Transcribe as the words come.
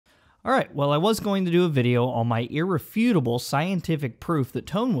Alright, well I was going to do a video on my irrefutable scientific proof that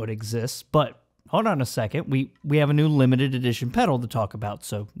tone wood exists, but hold on a second, we have a new limited edition pedal to talk about,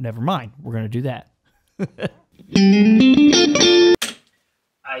 so never mind, we're going to do that.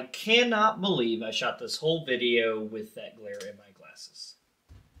 I cannot believe I shot this whole video with that glare in my glasses.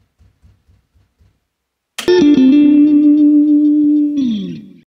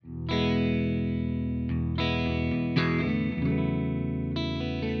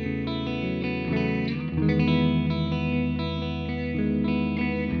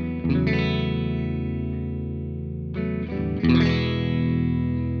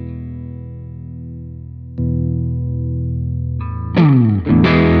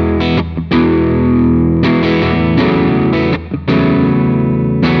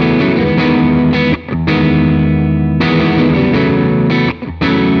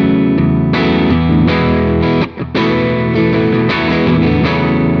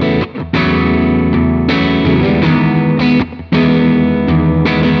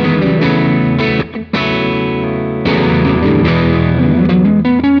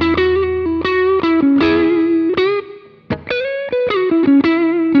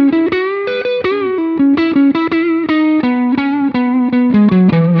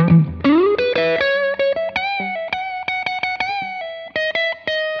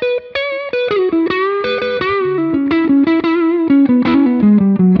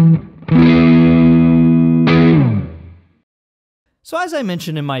 So as I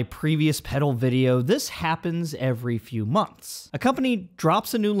mentioned in my previous pedal video, this happens every few months. A company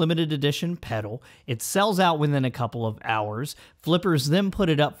drops a new limited edition pedal, it sells out within a couple of hours, flippers then put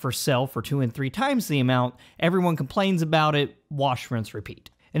it up for sale for 2 and 3 times the amount, everyone complains about it, wash, rinse, repeat.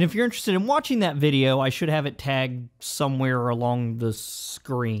 And if you're interested in watching that video, I should have it tagged somewhere along the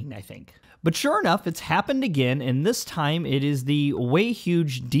screen, I think. But sure enough, it's happened again, and this time it is the way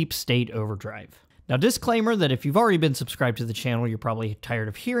huge Deep State Overdrive. Now, disclaimer that if you've already been subscribed to the channel, you're probably tired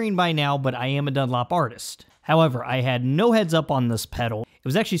of hearing by now, but I am a Dunlop artist. However, I had no heads up on this pedal. It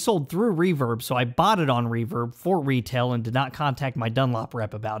was actually sold through Reverb, so I bought it on Reverb for retail and did not contact my Dunlop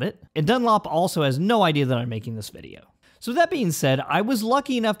rep about it. And Dunlop also has no idea that I'm making this video. So with that being said, I was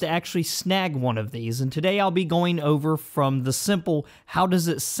lucky enough to actually snag one of these, and today I'll be going over from the simple, how does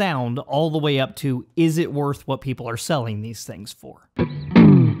it sound, all the way up to, is it worth what people are selling these things for?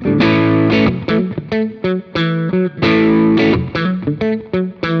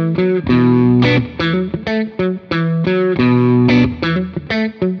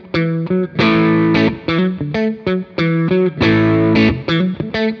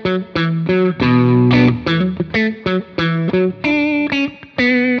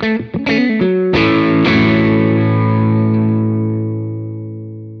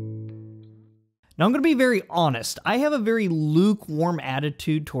 Now, I'm going to be very honest. I have a very lukewarm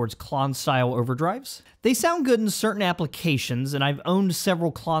attitude towards Klon-style overdrives. They sound good in certain applications, and I've owned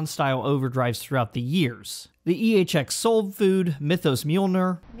several Klon-style overdrives throughout the years. The EHX Soul Food, Mythos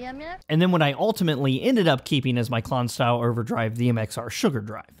Mjolnir, and then what I ultimately ended up keeping as my Klon-style overdrive, the MXR Sugar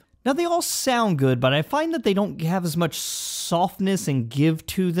Drive. Now, they all sound good, but I find that they don't have as much softness and give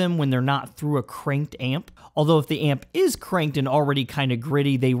to them when they're not through a cranked amp. Although if the amp is cranked and already kind of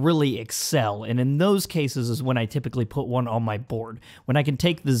gritty, they really excel, and in those cases is when I typically put one on my board. When I can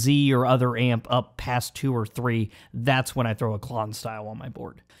take the Z or other amp up past 2 or 3, that's when I throw a Klon style on my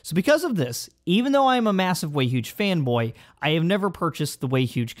board. So because of this, even though I am a massive Way Huge fanboy, I have never purchased the Way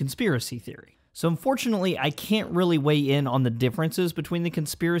Huge Conspiracy Theory. So unfortunately, I can't really weigh in on the differences between the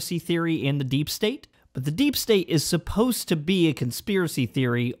conspiracy theory and the deep state. But the deep state is supposed to be a conspiracy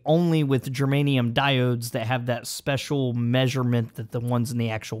theory only with germanium diodes that have that special measurement that the ones in the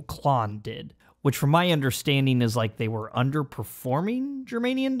actual Klon did. Which from my understanding is like they were underperforming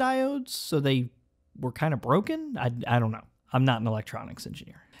germanium diodes, so they were kind of broken? I don't know. I'm not an electronics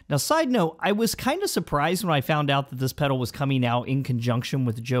engineer. Now, side note, I was kind of surprised when I found out that this pedal was coming out in conjunction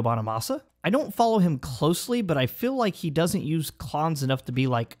with Joe Bonamassa. I don't follow him closely, but I feel like he doesn't use Klons enough to be,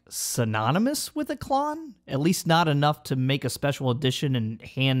 like, synonymous with a Klon. At least not enough to make a special edition and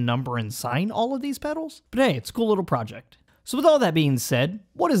hand number and sign all of these pedals. But hey, it's a cool little project. So with all that being said,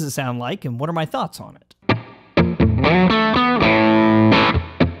 what does it sound like and what are my thoughts on it?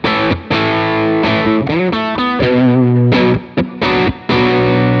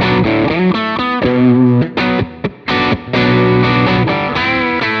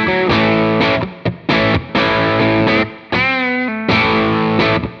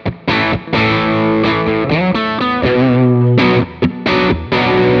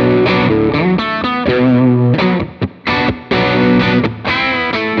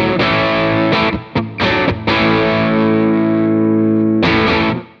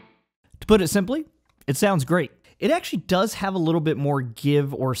 put it simply, it sounds great. It actually does have a little bit more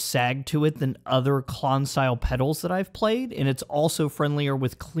give or sag to it than other Klon style pedals that I've played, and it's also friendlier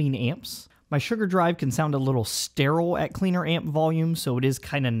with clean amps. My Sugar Drive can sound a little sterile at cleaner amp volume, so it is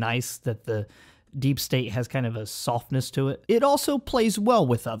kind of nice that the Deep State has kind of a softness to it. It also plays well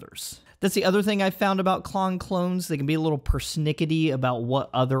with others. That's the other thing I found about Klon clones. They can be a little persnickety about what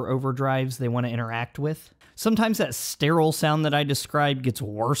other overdrives they want to interact with. Sometimes that sterile sound that I described gets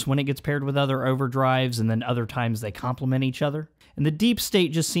worse when it gets paired with other overdrives, and then other times they complement each other. And the Deep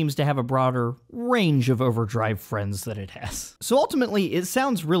State just seems to have a broader range of overdrive friends that it has. So ultimately, it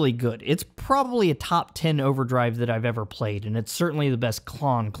sounds really good. It's probably a top 10 overdrive that I've ever played, and it's certainly the best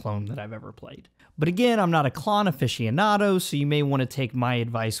Klon clone that I've ever played. But again, I'm not a Klon aficionado, so you may want to take my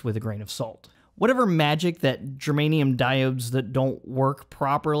advice with a grain of salt. Whatever magic that germanium diodes that don't work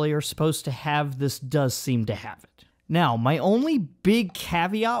properly are supposed to have, this does seem to have it. Now, my only big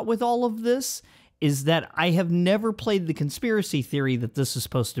caveat with all of this is that I have never played the conspiracy theory that this is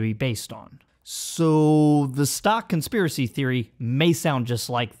supposed to be based on. So the stock conspiracy theory may sound just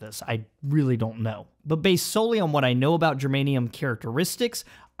like this. I really don't know. But based solely on what I know about germanium characteristics,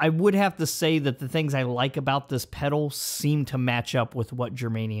 I would have to say that the things I like about this pedal seem to match up with what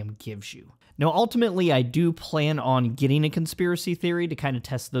germanium gives you. Now, ultimately, I do plan on getting a conspiracy theory to kind of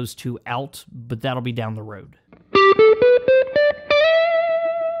test those two out, but that'll be down the road.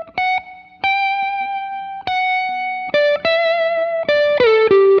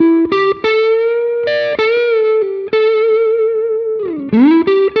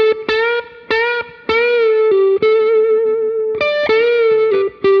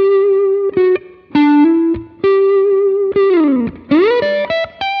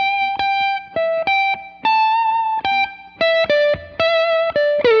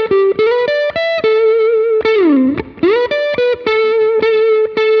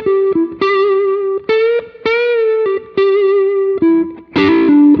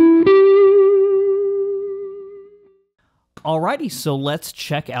 Alrighty, so let's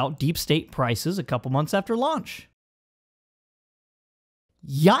check out Deep State prices a couple months after launch.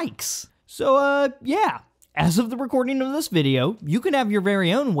 Yikes! So, yeah, as of the recording of this video, you can have your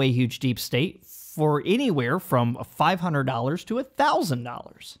very own Way Huge Deep State for anywhere from $500 to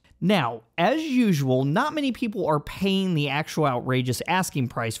 $1,000. Now, as usual, not many people are paying the actual outrageous asking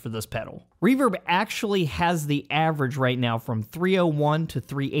price for this pedal. Reverb actually has the average right now from $301 to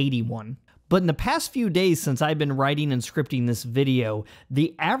 $381. But in the past few days since I've been writing and scripting this video,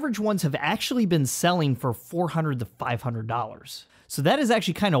 the average ones have actually been selling for $400 to $500. So that is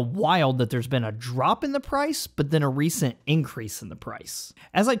actually kind of wild that there's been a drop in the price, but then a recent increase in the price.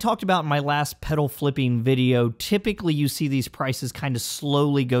 As I talked about in my last pedal flipping video, typically you see these prices kind of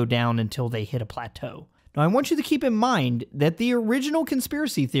slowly go down until they hit a plateau. Now I want you to keep in mind that the original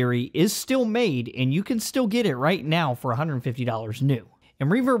conspiracy theory is still made and you can still get it right now for $150 new.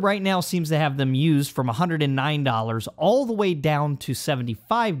 And Reverb right now seems to have them used from $109 all the way down to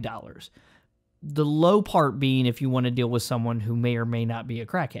 $75. The low part being if you want to deal with someone who may or may not be a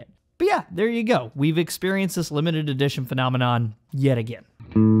crackhead. But yeah, there you go. We've experienced this limited edition phenomenon yet again.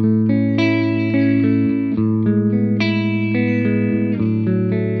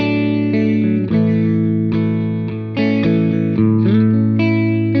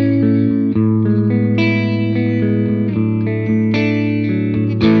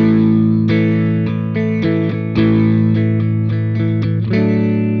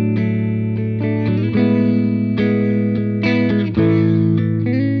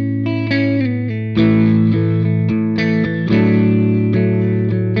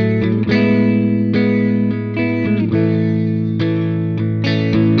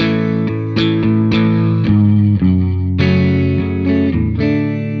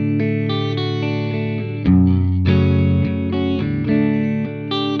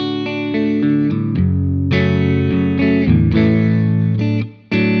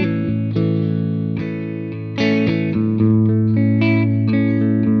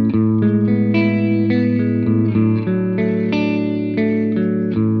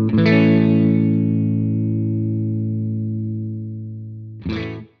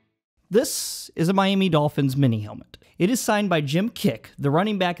 This is a Miami Dolphins mini helmet. It is signed by Jim Kick, the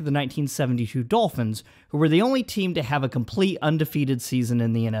running back of the 1972 Dolphins, who were the only team to have a complete undefeated season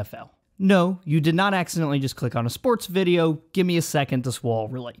in the NFL. No, you did not accidentally just click on a sports video. Give me a second, this will all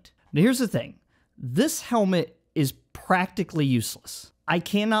relate. Now here's the thing. This helmet is practically useless. I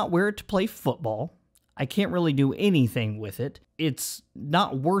cannot wear it to play football. I can't really do anything with it. It's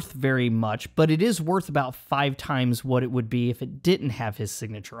not worth very much, but it is worth about 5 times what it would be if it didn't have his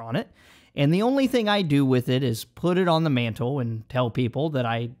signature on it. And the only thing I do with it is put it on the mantle and tell people that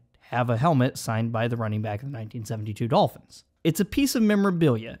I have a helmet signed by the running back of the 1972 Dolphins. It's a piece of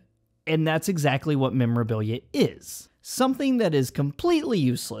memorabilia, and that's exactly what memorabilia is. Something that is completely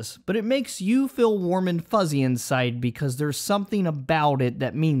useless, but it makes you feel warm and fuzzy inside because there's something about it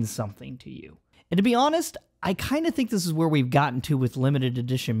that means something to you. And to be honest, I kind of think this is where we've gotten to with limited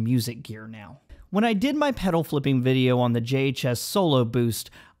edition music gear now. When I did my pedal flipping video on the JHS Solo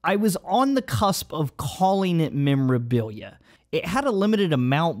Boost, I was on the cusp of calling it memorabilia. It had a limited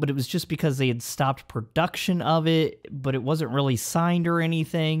amount, but it was just because they had stopped production of it, but it wasn't really signed or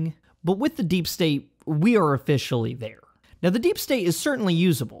anything. But with the Deep State, we are officially there. Now, the Deep State is certainly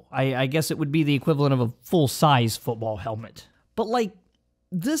usable. I guess it would be the equivalent of a full-size football helmet. But, like,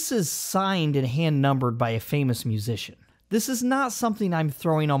 this is signed and hand-numbered by a famous musician. This is not something I'm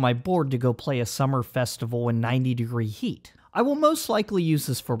throwing on my board to go play a summer festival in 90-degree heat. I will most likely use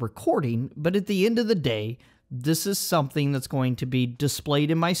this for recording, but at the end of the day, this is something that's going to be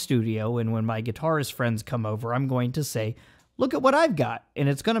displayed in my studio, and when my guitarist friends come over, I'm going to say, look at what I've got, and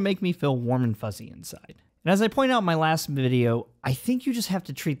it's going to make me feel warm and fuzzy inside. And as I point out in my last video, I think you just have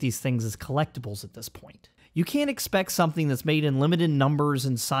to treat these things as collectibles at this point. You can't expect something that's made in limited numbers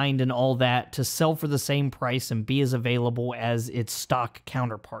and signed and all that to sell for the same price and be as available as its stock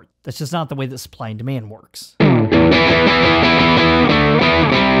counterpart. That's just not the way that supply and demand works.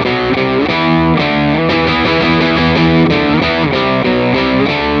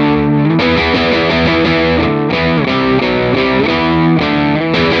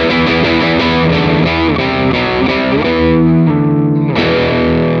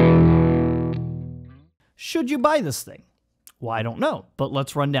 Should you buy this thing? Well, I don't know, but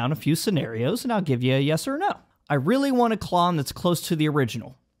let's run down a few scenarios and I'll give you a yes or no. I really want a clone that's close to the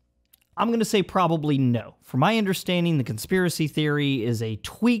original. I'm going to say probably no. From my understanding, the conspiracy theory is a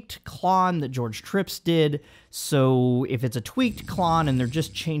tweaked clone that George Trips did. So if it's a tweaked clone and they're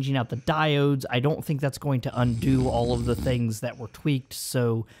just changing out the diodes, I don't think that's going to undo all of the things that were tweaked.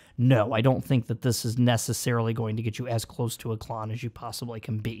 So no, I don't think that this is necessarily going to get you as close to a clone as you possibly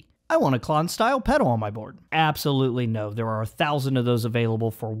can be. I want a clone-style pedal on my board. Absolutely no. There are 1,000 of those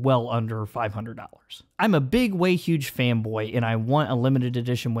available for well under $500. I'm a big Way Huge fanboy, and I want a limited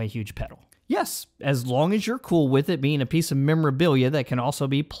edition Way Huge pedal. Yes, as long as you're cool with it being a piece of memorabilia that can also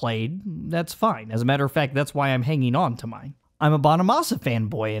be played, that's fine. As a matter of fact, that's why I'm hanging on to mine. I'm a Bonamassa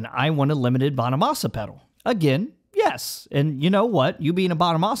fanboy, and I want a limited Bonamassa pedal. Again, yes. And you know what? You being a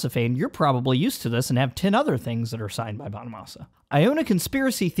Bonamassa fan, you're probably used to this and have 10 other things that are signed by Bonamassa. I own a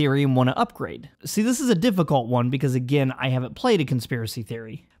conspiracy theory and want to upgrade. See, this is a difficult one because, again, I haven't played a conspiracy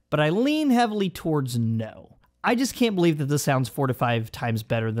theory, but I lean heavily towards no. I just can't believe that this sounds 4 to 5 times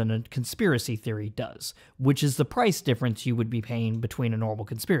better than a conspiracy theory does, which is the price difference you would be paying between a normal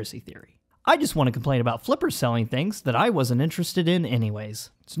conspiracy theory. I just want to complain about flippers selling things that I wasn't interested in anyways.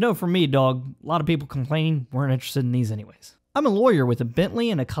 It's no from me, dog. A lot of people complaining weren't interested in these anyways. I'm a lawyer with a Bentley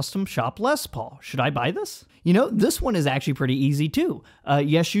and a custom shop Les Paul. Should I buy this? You know, this one is actually pretty easy too.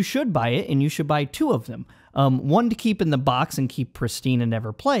 Yes, you should buy it, and you should buy 2 of them. One to keep in the box and keep pristine and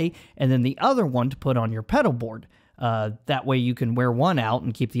never play, and then the other one to put on your pedal board. That way you can wear one out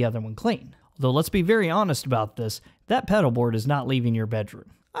and keep the other one clean. Although let's be very honest about this, that pedal board is not leaving your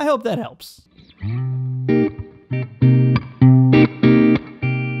bedroom. I hope that helps.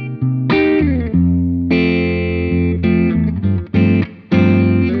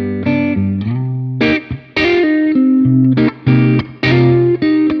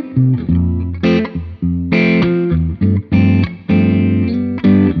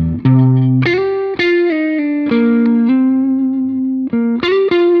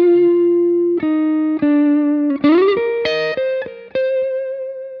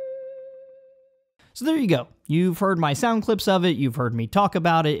 So there you go. You've heard my sound clips of it, you've heard me talk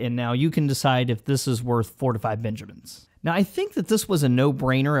about it, and now you can decide if this is worth 4 to 5 Benjamins. Now, I think that this was a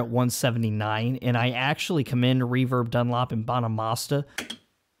no-brainer at $179, and I actually commend Reverb, Dunlop, and Bonamassa.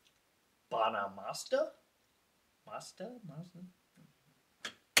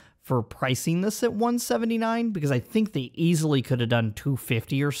 For pricing this at $179, because I think they easily could have done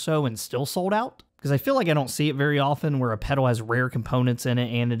 $250 or so and still sold out. Because I feel like I don't see it very often where a pedal has rare components in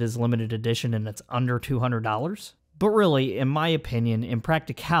it and it is limited edition and it's under $200. But really, in my opinion, in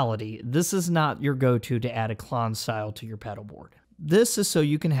practicality, this is not your go-to to add a clone style to your pedal board. This is so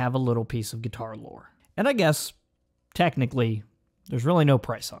you can have a little piece of guitar lore. And I guess, technically, there's really no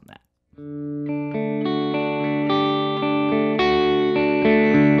price on that.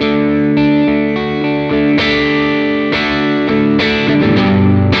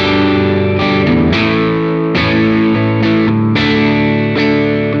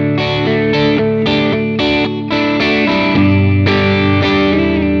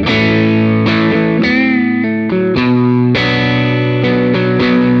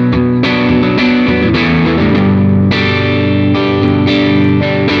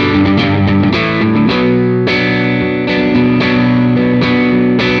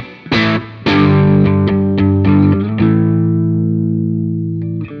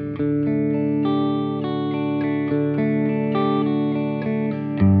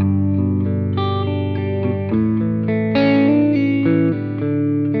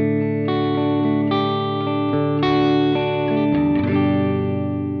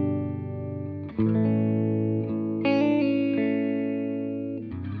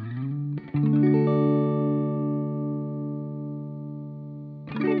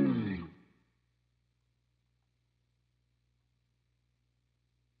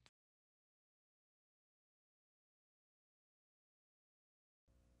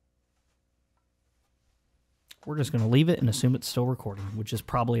 We're just going to leave it and assume it's still recording, which is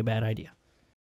probably a bad idea.